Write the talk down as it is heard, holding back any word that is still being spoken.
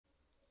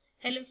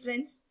Hello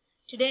friends,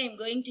 today I am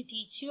going to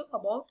teach you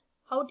about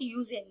how to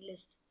use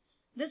NLIST.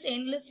 This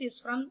NLIST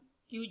is from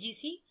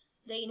UGC,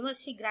 the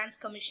University Grants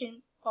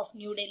Commission of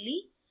New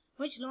Delhi,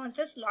 which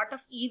launches a lot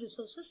of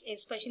e-resources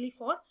especially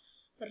for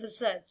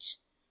research.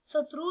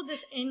 So through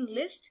this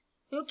NLIST,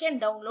 you can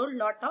download a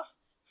lot of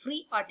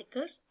free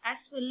articles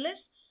as well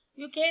as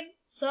you can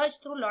search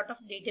through a lot of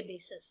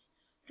databases.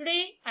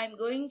 Today I am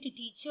going to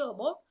teach you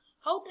about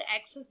how to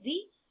access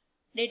the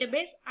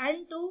database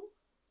and to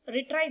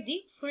retrieve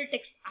the full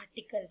text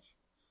articles.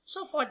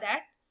 So for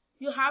that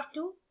you have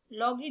to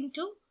log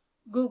into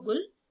Google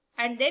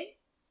and then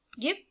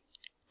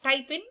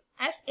type in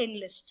as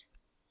NLIST.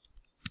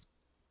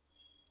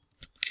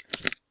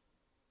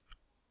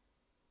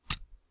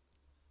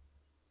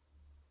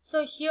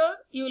 So here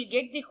you will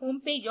get the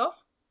home page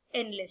of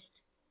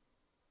NLIST.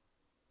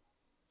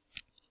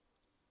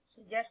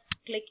 So just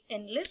click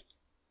NLIST.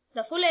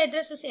 The full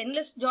address is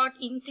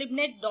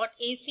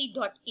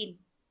nlist.inflibnet.ac.in.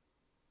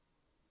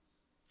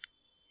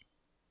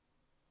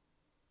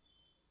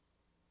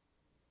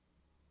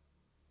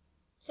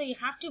 So you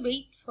have to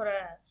wait for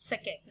a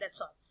second,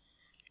 that's all.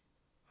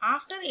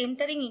 After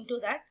entering into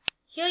that,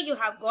 here you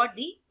have got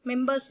the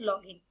members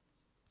login.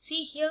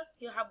 See here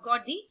you have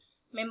got the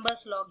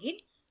members login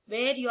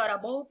where you are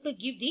about to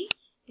give the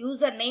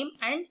username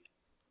and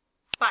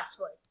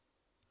password.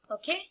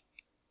 Okay.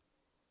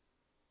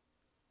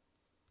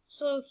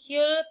 So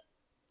here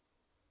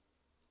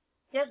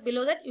just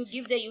below that you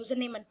give the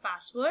username and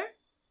password.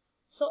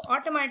 So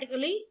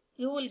automatically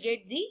you will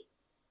get the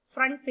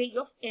front page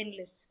of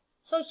NLIST.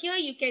 So here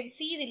you can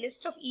see the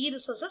list of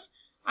e-resources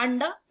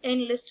under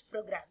NLIST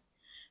program.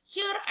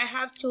 Here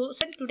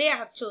today I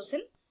have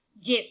chosen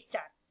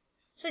JSTOR.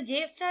 So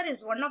JSTOR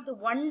is one of the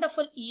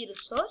wonderful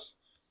e-resource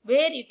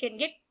where you can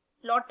get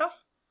lot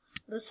of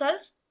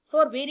results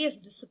for various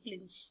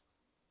disciplines.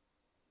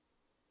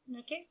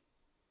 Okay.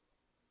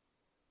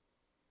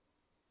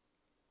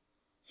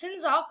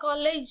 Since our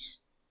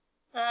college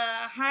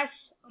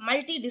has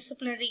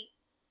multidisciplinary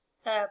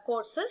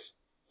courses,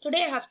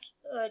 today I have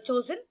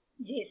chosen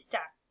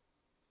JSTOR.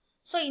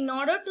 So in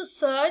order to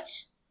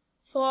search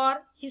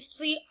for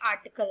history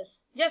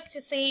articles, just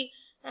to say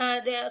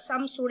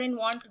some student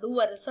want to do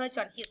a research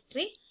on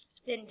history,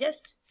 then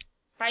just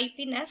type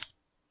in as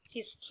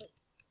history.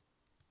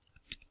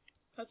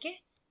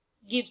 Okay,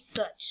 give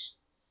search.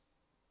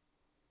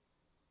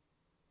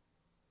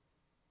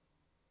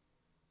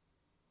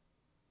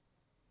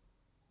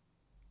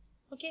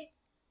 Okay,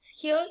 so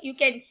here you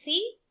can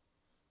see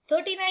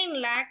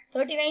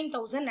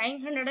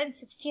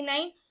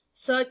 39,39,969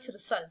 search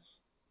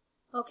results.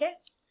 Okay,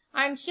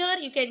 and here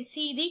you can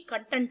see the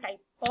content type,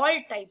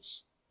 all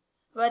types,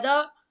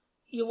 whether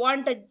you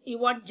want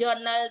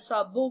journals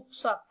or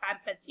books or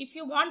pamphlets. If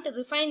you want to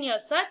refine your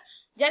search,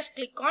 just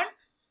click on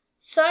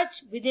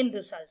search within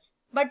results.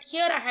 But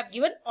here I have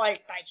given all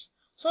types.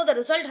 So the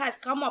result has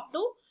come up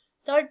to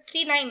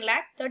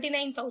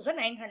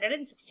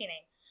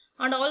 39,39,969.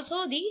 And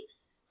also the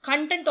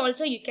content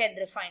also you can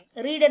refine.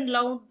 Read and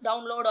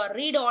download or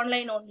read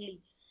online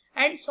only.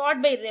 And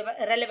sort by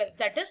relevance,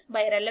 that is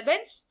by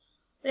relevance.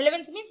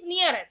 Relevance means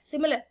nearest,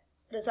 similar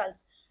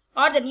results,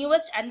 or the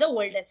newest and the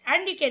oldest.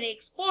 And you can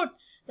export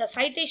the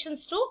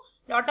citations to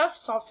lot of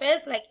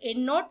softwares like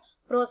EndNote,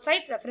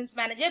 ProCite, Reference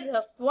Manager,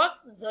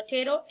 RefWorks,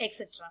 Zotero,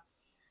 etc.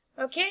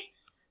 Okay,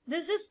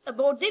 this is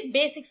about the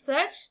basic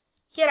search.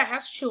 Here I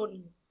have shown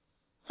you.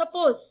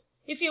 Suppose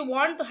if you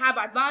want to have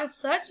advanced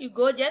search, you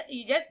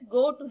just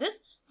go to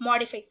this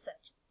modify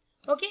search.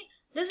 Okay,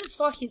 this is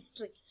for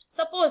history.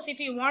 Suppose if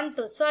you want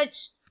to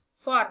search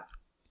for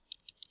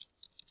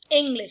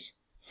English,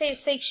 say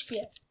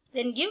Shakespeare,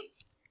 then give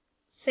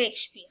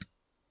Shakespeare.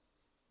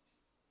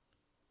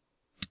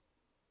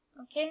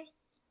 Okay,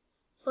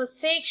 for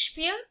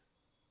Shakespeare,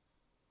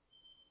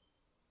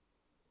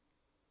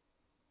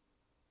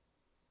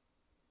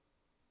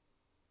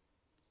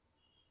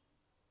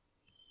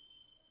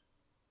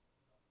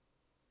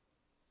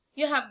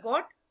 you have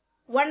got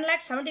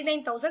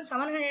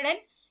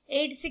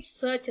 1,79,786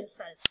 search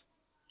results.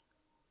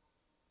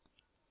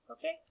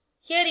 Okay,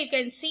 here you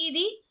can see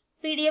the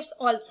PDFs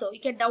also.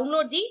 You can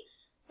download the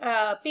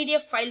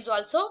PDF files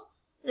also.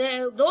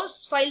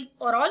 Those files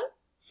are all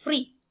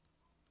free.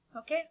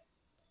 Okay,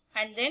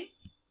 and then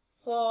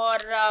for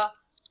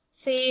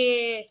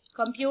say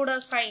computer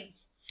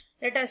science,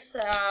 let us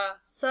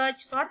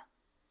search for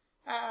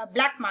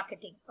black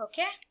marketing.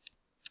 Okay,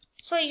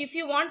 so if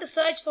you want to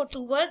search for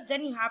two words,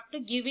 then you have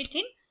to give it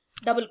in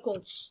double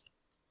quotes.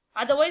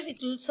 Otherwise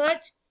it will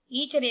search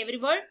each and every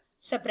word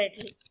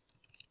separately.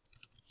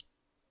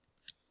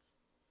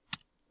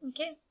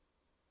 Okay.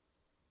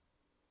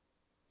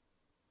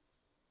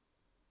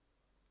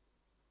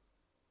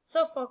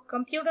 So for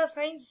computer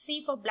science,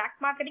 see for black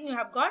marketing you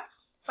have got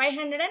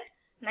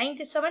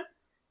 597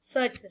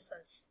 search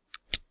results.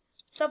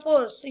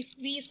 Suppose if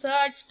we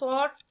search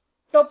for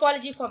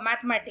topology for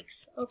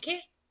mathematics,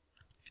 okay,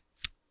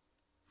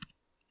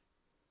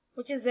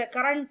 which is the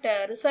current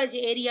research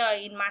area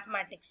in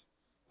mathematics.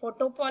 For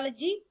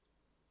topology,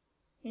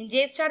 in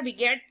JSTOR we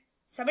get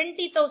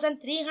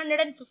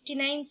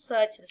 70,359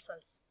 search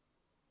results.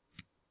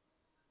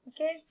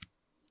 Okay.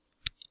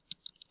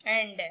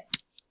 And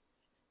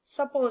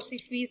suppose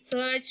if we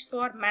search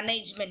for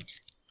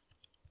management,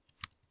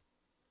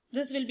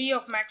 this will be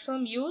of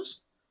maximum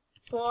use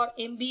for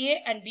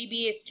MBA and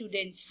BBA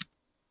students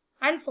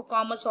and for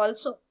commerce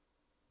also.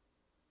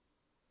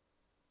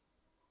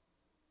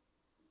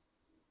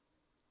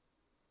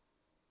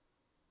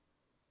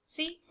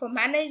 See, for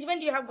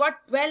management you have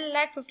got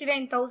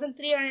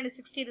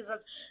 12,59,360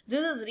 results.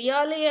 This is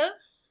really a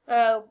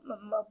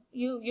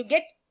you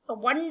get a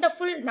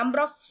wonderful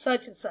number of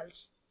search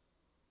results.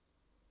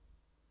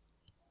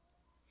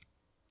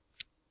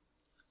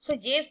 So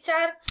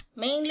JSTOR,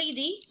 mainly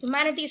the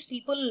humanities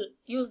people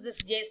use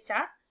this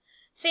JSTOR.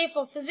 Say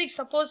for physics,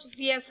 suppose if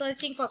we are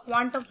searching for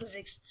quantum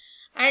physics,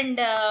 and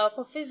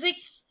for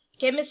physics,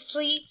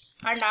 chemistry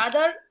and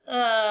other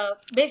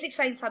basic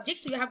science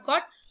subjects, we have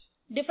got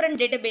different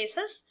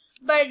databases,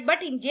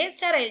 but in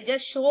JSTOR I'll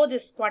just show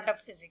this quantum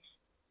physics.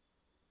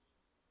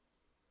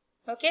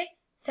 Okay,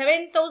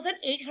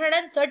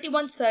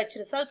 7,831 search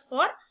results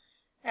for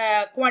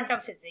quantum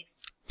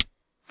physics.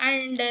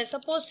 And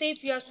suppose say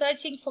if you are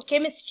searching for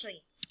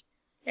chemistry,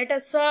 let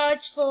us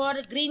search for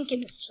green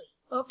chemistry.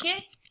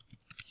 Okay,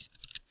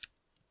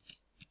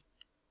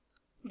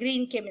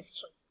 green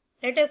chemistry.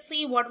 Let us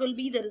see what will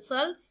be the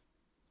results.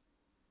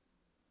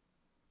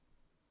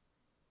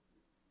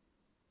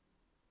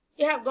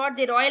 You have got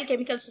the Royal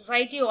Chemical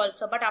Society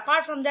also, but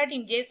apart from that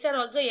in JSTOR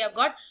also you have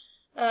got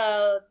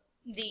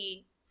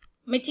the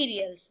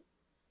materials.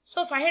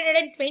 So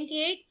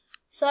 528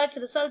 search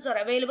results are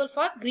available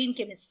for green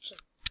chemistry.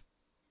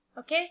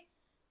 Okay,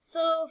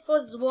 so for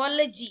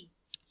zoology,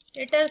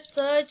 let us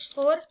search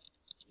for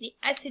the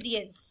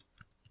acidians,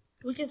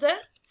 which is a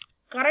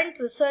current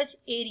research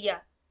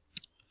area.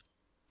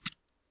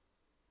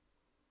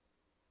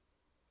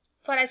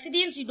 For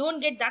acidians you don't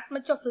get that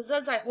much of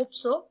results, I hope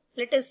so.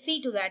 Let us see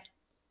to that.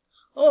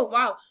 Oh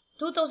wow,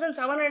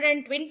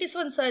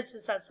 2,727 search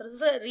results.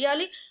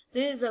 Really,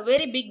 this is a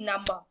very big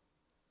number.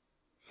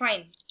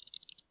 Fine.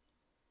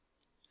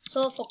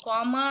 So for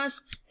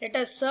commerce, let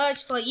us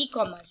search for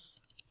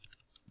e-commerce,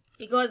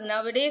 because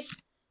nowadays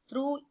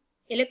through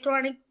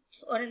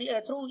electronics only,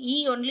 through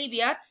only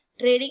we are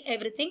trading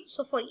everything.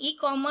 So for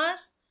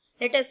e-commerce,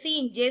 let us see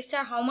in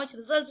JSTOR how much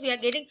results we are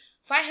getting.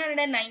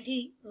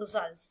 590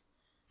 results.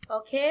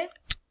 Okay.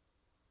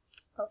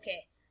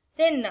 Okay.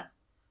 Then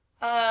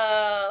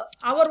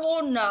our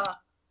own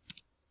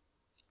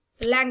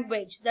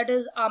language, that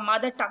is our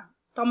mother tongue,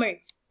 Tamil.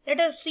 Let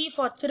us see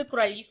for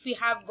Tirukkural if we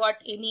have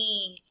got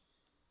any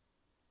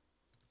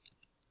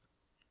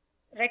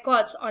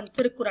records on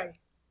Tirukkural.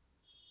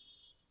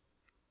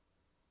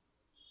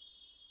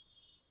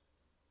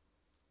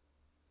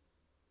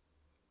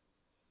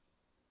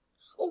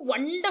 Oh,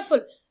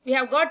 wonderful. We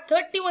have got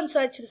 31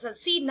 search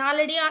results. See,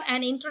 naladi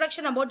an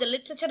introduction about the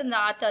literature and the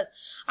authors.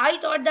 I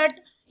thought that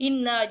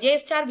in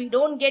JSTOR we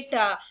don't get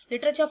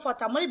literature for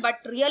Tamil,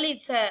 but really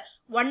it's a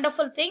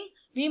wonderful thing.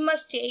 We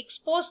must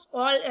expose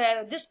all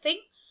this thing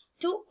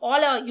to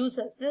all our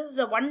users. This is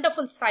a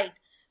wonderful site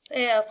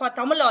for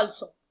Tamil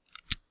also.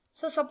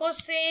 So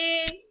suppose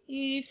say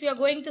if you are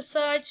going to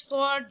search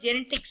for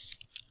genetics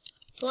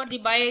for the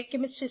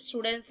biochemistry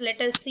students, let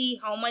us see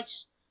how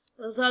much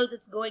results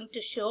it's going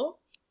to show.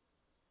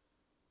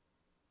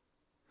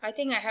 I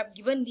think I have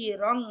given the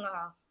wrong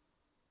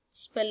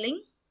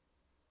spelling.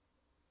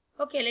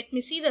 Okay, let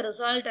me see the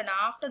result, and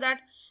after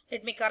that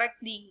let me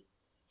correct the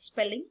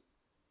spelling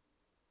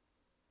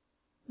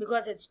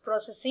because it's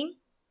processing.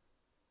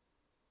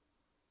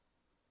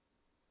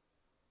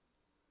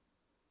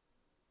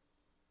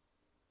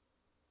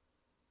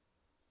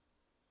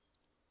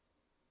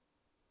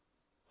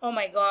 Oh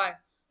my god,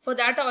 for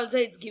that also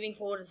it's giving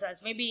 4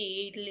 results.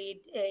 Maybe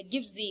it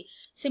gives the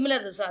similar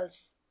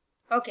results.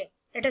 Okay,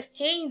 let us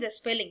change the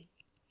spelling.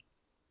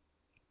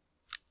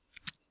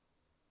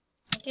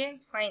 Okay,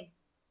 fine.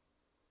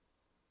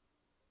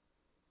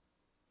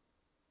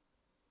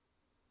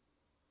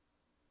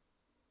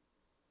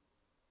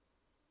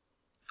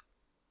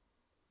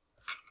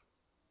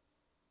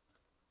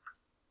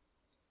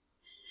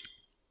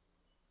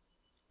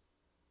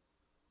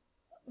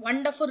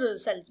 Wonderful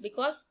results,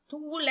 because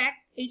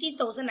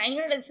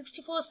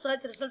 2,18,964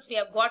 search results we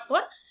have got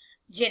for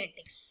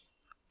genetics.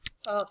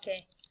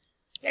 Okay,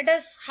 let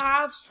us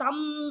have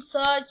some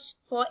search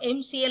for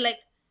MCA like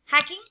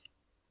hacking,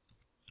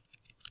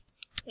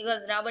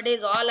 because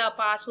nowadays all our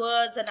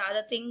passwords and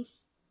other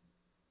things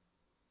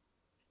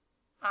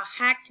are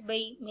hacked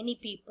by many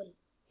people.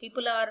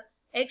 People are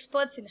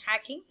experts in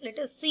hacking. Let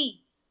us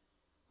see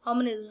how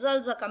many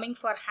results are coming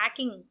for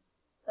hacking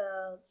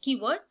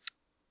keyword.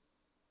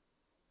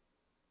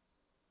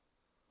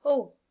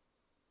 Oh,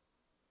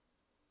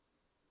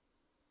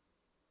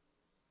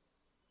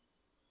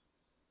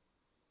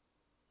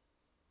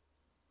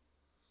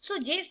 so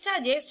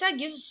JSTOR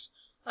gives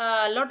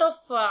lot of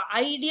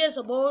ideas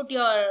about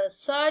your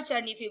search,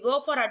 and if you go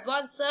for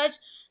advanced search,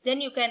 then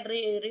you can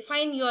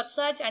refine your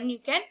search and you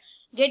can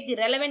get the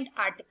relevant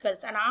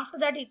articles, and after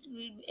that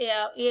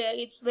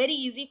it's very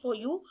easy for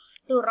you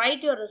to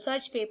write your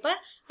research paper.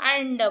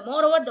 And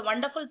moreover, the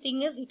wonderful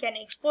thing is you can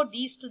export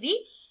these to the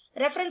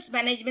reference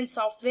management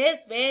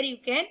softwares, where you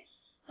can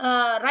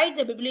write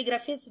the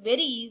bibliographies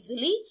very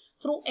easily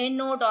through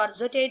EndNote or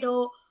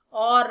Zotero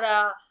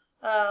or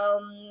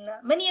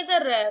many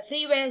other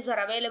freewares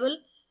are available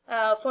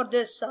for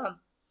this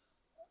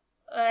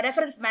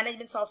reference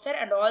management software.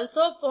 And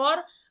also for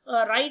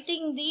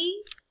writing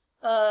the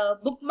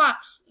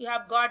bookmarks, you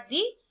have got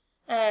the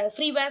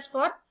freewares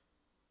for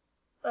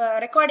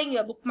recording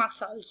your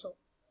bookmarks also.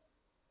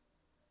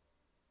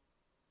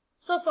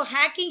 So for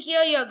hacking,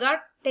 here you have got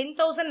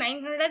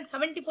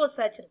 10,974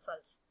 search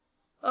results.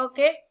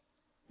 Okay,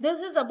 this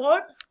is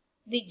about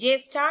the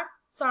JSTOR.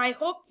 So I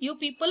hope you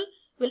people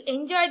will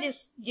enjoy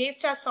this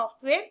JSTOR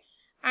software,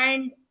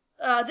 and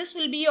this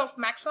will be of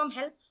maximum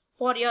help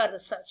for your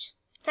research.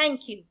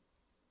 Thank you.